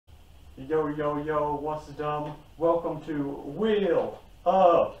Yo, yo, yo, what's dumb? Welcome to Wheel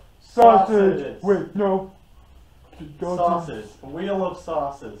of Sauces. Wait, no. Sauces. Wheel of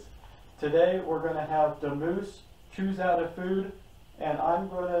Sauces. Today we're going to have the moose choose out a food, and I'm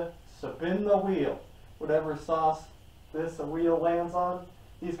going to spin the wheel. Whatever sauce this wheel lands on,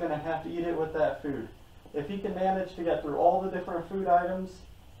 he's going to have to eat it with that food. If he can manage to get through all the different food items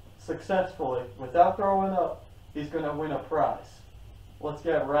successfully without throwing up, he's going to win a prize. Let's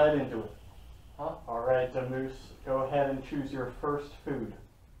get right into it. Alright, the moose, go ahead and choose your first food.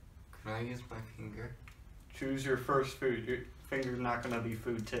 Can I use my finger? Choose your first food. Your finger's not going to be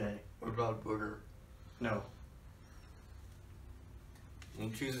food today. What about booger? No.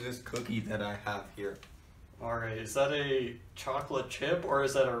 And choose this cookie that I have here. Alright, is that a chocolate chip or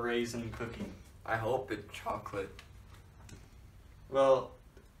is that a raisin cookie? I hope it's chocolate. Well,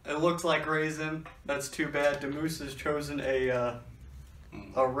 it looks like raisin. That's too bad. The moose has chosen a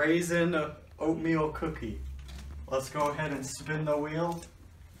raisin oatmeal cookie. Let's go ahead and spin the wheel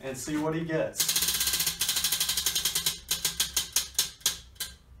and see what he gets.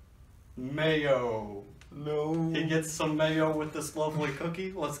 Mayo. No. He gets some mayo with this lovely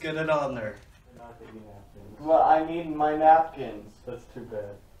cookie. Let's get it on there. Well, I need my napkins. That's too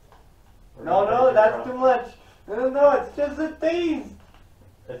bad. No, that's too much. No, it's just a taste.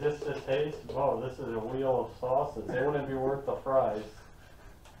 It's just a taste? Whoa, this is a wheel of sauces. It wouldn't be worth the fries.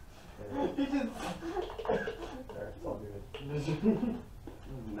 You just... There, it's all good.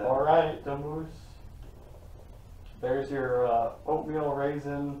 Alright, the moose. There's your oatmeal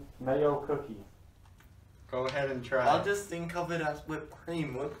raisin mayo cookie. Go ahead and try. I'll just think of it as whipped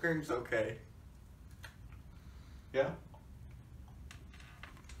cream. Whipped cream's okay. Yeah?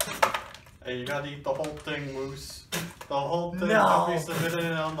 Hey, you gotta eat the whole thing, moose. The whole thing. No. Don't be submitting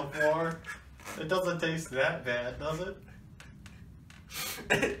it on the floor. It doesn't taste that bad, does it?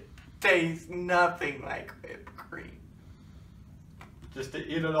 It tastes nothing like whipped cream. Just to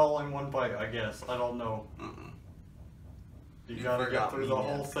eat it all in one bite, I guess. I don't know. You gotta get through the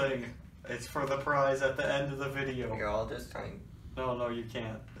whole thing. It's for the prize at the end of the video. Here, I'll just try and... No, you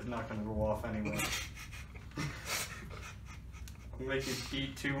can't. It's not gonna go off anyway. I'll make you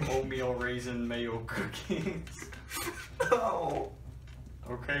eat 2 oatmeal raisin mayo cookies. No.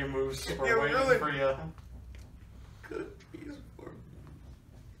 Okay, Moose, You're we're waiting ruined. for you. Cookies for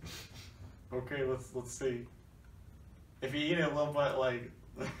me. Okay, let's see. If you eat it little by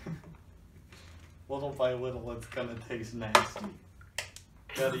little by little, it's gonna taste nasty.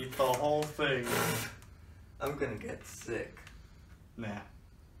 Gotta eat the whole thing. I'm gonna get sick. Nah.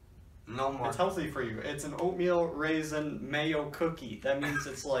 No more. It's healthy for you. It's an oatmeal raisin mayo cookie. That means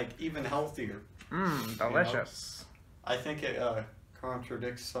it's like even healthier. Mmm, delicious. I think it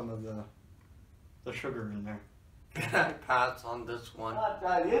contradicts some of the sugar in there. Can I pass on this one?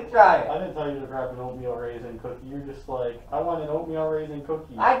 You try it. I didn't tell you to grab an oatmeal raisin cookie. You're just like, I want an oatmeal raisin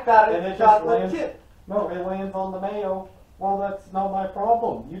cookie. I thought And it it was just chocolate lands- chip. No, it lands on the mayo. Well, that's not my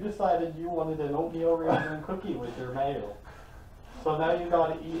problem. You decided you wanted an oatmeal raisin cookie with your mayo. So now you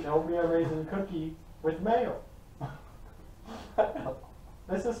gotta eat an oatmeal raisin cookie with mayo.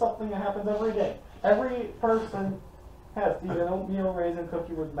 This is something that happens every day. Every person has to eat an oatmeal raisin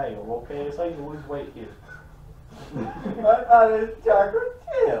cookie with mayo, okay? It's how you lose weight here. I thought it was chocolate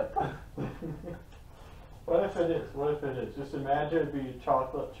chip. What if it is? What if it is? Just imagine it'd be a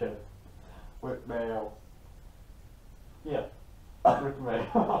chocolate chip with mayo. Yeah, with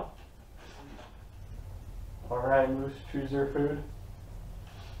mayo. Alright, Moose, choose your food.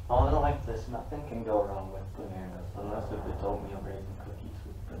 I don't like this. Nothing can go wrong with bananas, unless if it's oatmeal raisin cookies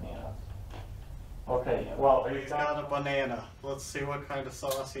with bananas. Okay, well, he's got a banana. Let's see what kind of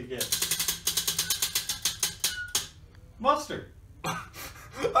sauce he gets. Mustard!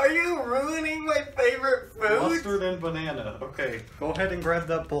 Are you ruining my favorite food? Mustard and banana. Okay, go ahead and grab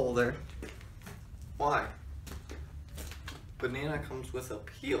that bowl there. Why? Banana comes with a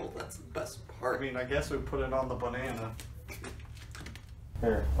peel. That's the best I part. mean, I guess we put it on the banana.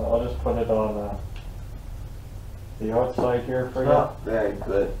 Here, I'll just put it on the outside here for you. Very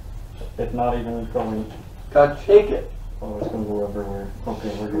good. It's not even going. God, shake it. Oh, it's gonna go everywhere.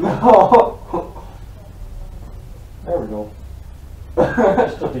 Okay, we're good. No. There we go.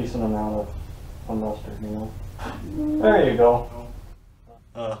 Just a decent amount of mustard, you know. There you go.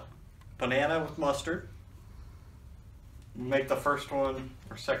 Banana with mustard. Make the first one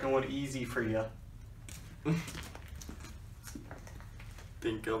or second one easy for you.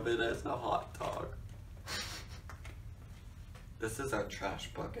 Think of it as a hot dog. This is our trash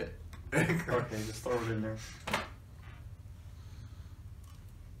bucket. Okay, just throw it in there.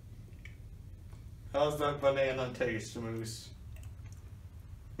 How's that banana taste, Moose?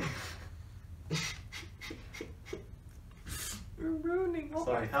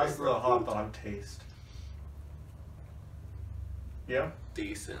 Sorry, how's the hot dog taste? Yeah?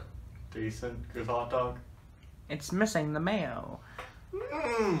 Decent. Decent. Good hot dog? It's missing the mayo.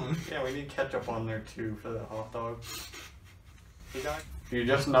 Yeah, we need ketchup on there too for the hot dog. You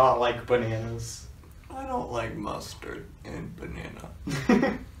just not like bananas. I don't like mustard and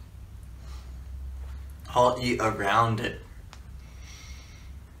banana. I'll eat around it.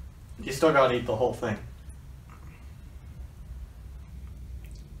 You still gotta eat the whole thing.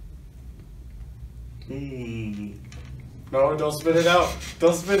 No, don't spit it out.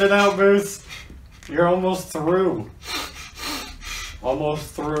 Don't spit it out, Moose. You're almost through.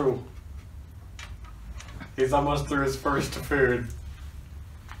 Almost through. He's almost through his first food.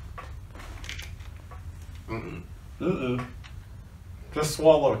 Mm-mm. Just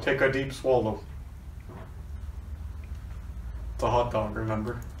swallow. Take a deep swallow. It's a hot dog,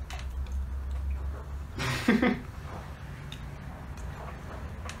 remember?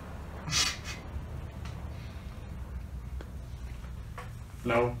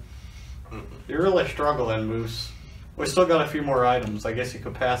 No. You're really struggling, Moose. We still got a few more items. I guess you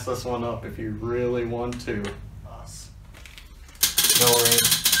could pass this one up if you really want to. Us. No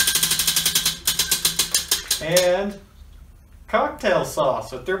worries. And cocktail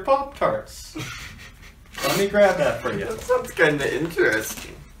sauce with their Pop-Tarts. Let me grab that for you. That sounds kind of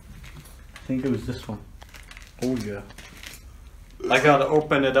interesting. I think it was this one. Oh yeah. I gotta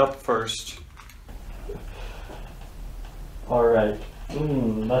open it up first. Alright.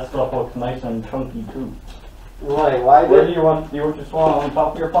 That stuff looks nice and chunky too. Wait, why Where do you want? You just want it on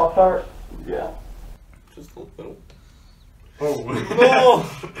top of your Pop-Tart? Yeah. Just a little. Oh No!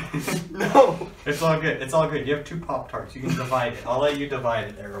 No! It's all good. It's all good. You have 2 Pop-Tarts. You can divide it. I'll let you divide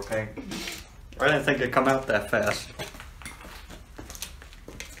it there, okay? I didn't think it'd come out that fast.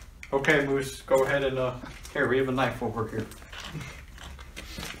 Okay, Moose, go ahead and here, we have a knife over here.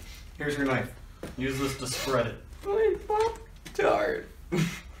 Here's your knife. Use this to spread it. My Pop-Tart.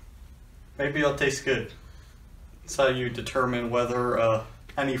 Maybe it'll taste good. That's how you determine whether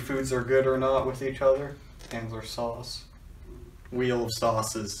any foods are good or not with each other. And their sauce. Wheel of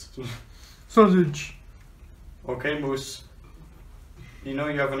sauces. Sausage. Okay, Moose. You know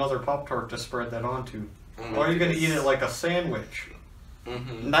you have another Pop-Tart to spread that onto. Oh Or are you gonna goodness. eat it like a sandwich?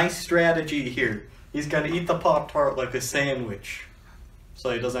 Mm-hmm. Nice strategy here. He's gonna eat the Pop-Tart like a sandwich.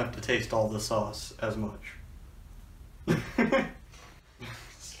 So he doesn't have to taste all the sauce as much.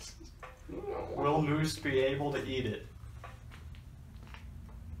 Will Moose be able to eat it?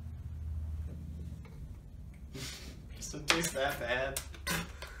 Does it taste that bad?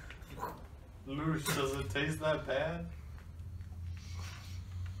 Moose, does it taste that bad?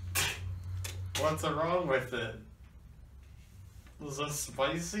 What's wrong with it? Is it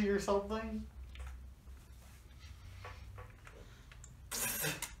spicy or something?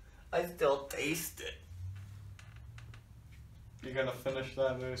 I still taste it. You gonna finish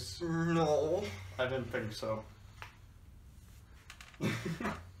that, Moose? No. I didn't think so.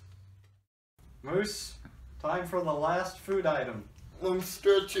 Moose, time for the last food item. I'm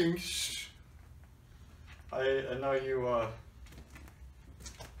stretching. Shh. I know you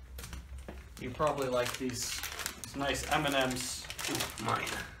probably like these nice M&Ms. Mine.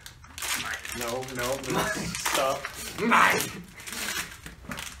 No, Moose, stop. Mine.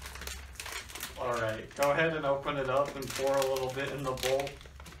 Alright, go ahead and open it up and pour a little bit in the bowl.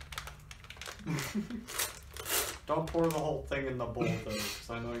 Don't pour the whole thing in the bowl though, because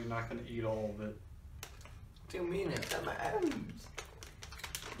I know you're not going to eat all of it. What do you mean it's M&M's?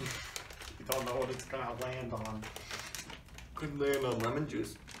 You don't know what it's going to land on. Could land on lemon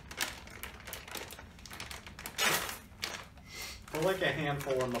juice. Put like a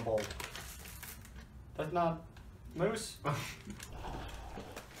handful in the bowl. That's not... Moose?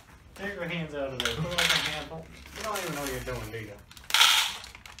 Take your hands out of there. Put like a handful. You don't even know what you're doing, do you?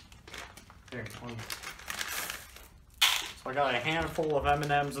 Here, one. So I got a handful of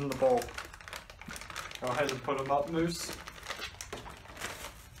M&Ms in the bowl. Go ahead and put them up, Moose.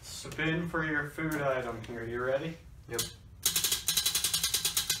 Spin for your food item here. You ready? Yep.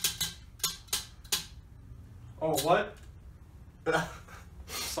 Oh, what?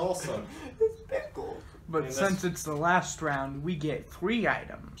 Salsa. It's pickles. But And since it's the last round, we get 3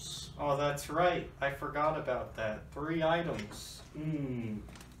 items. Oh, that's right. I forgot about that. 3 items. There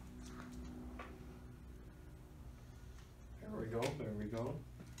we go. There we go.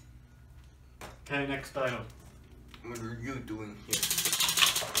 Okay, next item. What are you doing here?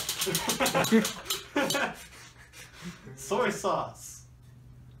 Soy sauce.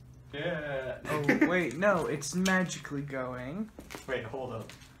 Yeah. Oh, wait, no, it's magically going. Wait, hold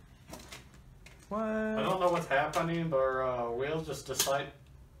up. What? I don't know what's happening, but our wheels just decide.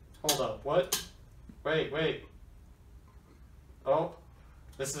 Hold up, what? Wait. Oh,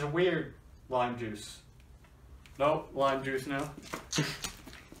 this is a weird lime juice. Nope, lime juice now.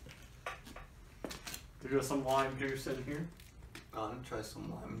 Do some lime juice in here. I'm gonna try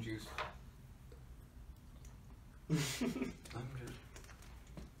some lime juice. Lime juice.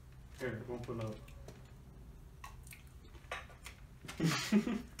 Here, open up.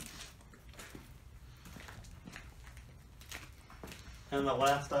 And the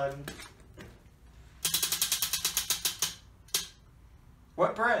last item.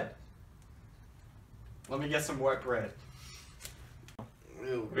 Wet bread. Let me get some wet bread.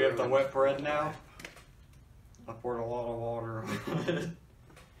 Ew, We have the wet bread now. I poured a lot of water on it.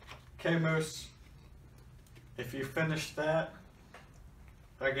 Okay, Moose. If you finish that,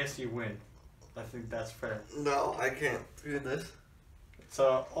 I guess you win. I think that's fair. No, I can't do this.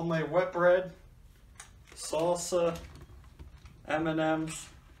 So, only wet bread, salsa, M&M's,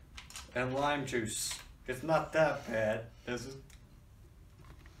 and lime juice. It's not that bad, is it?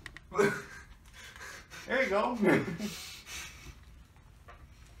 There you go.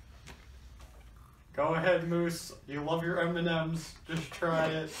 Go ahead, Moose. You love your M&M's. Just try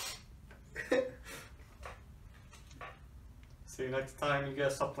it. See, next time you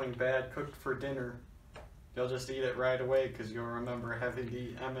get something bad cooked for dinner, you'll just eat it right away because you'll remember having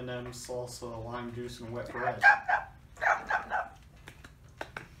the M&M's, salsa, lime juice, and wet bread.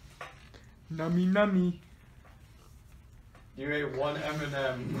 Nummy nummy. You ate one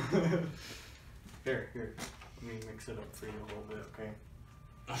M&M. Here. Let me mix it up for you a little bit, okay?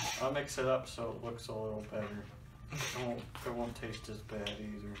 I'll mix it up so it looks a little better. It won't taste as bad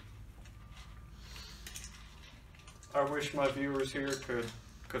either. I wish my viewers here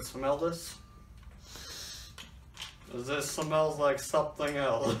could smell this. This smells like something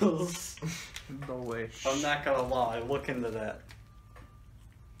else. Delish. I'm not gonna lie, look into that.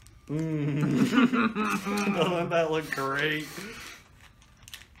 Doesn't that look great?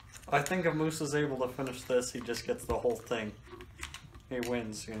 I think if Moose is able to finish this, he just gets the whole thing. He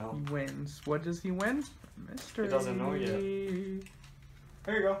wins, you know. He wins. What does he win? Mystery. He doesn't know yet.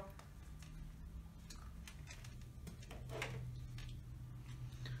 There you go.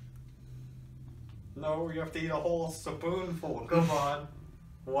 No, you have to eat a whole spoonful. Come on.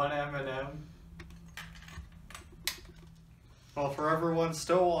 One M&M. Well, for everyone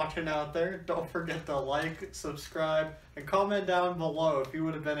still watching out there, don't forget to like, subscribe, and comment down below if you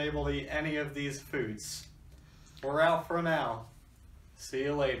would have been able to eat any of these foods. We're out for now. See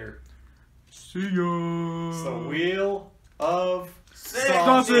you later. See ya. It's the Wheel of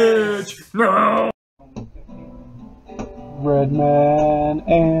Sausage. No. Red Man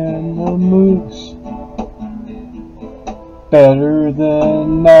and the Moose. Better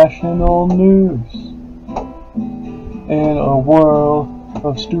than national news. In a world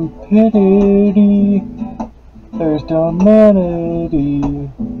of stupidity, there's DumbManity.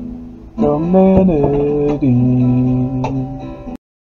 DumbManity.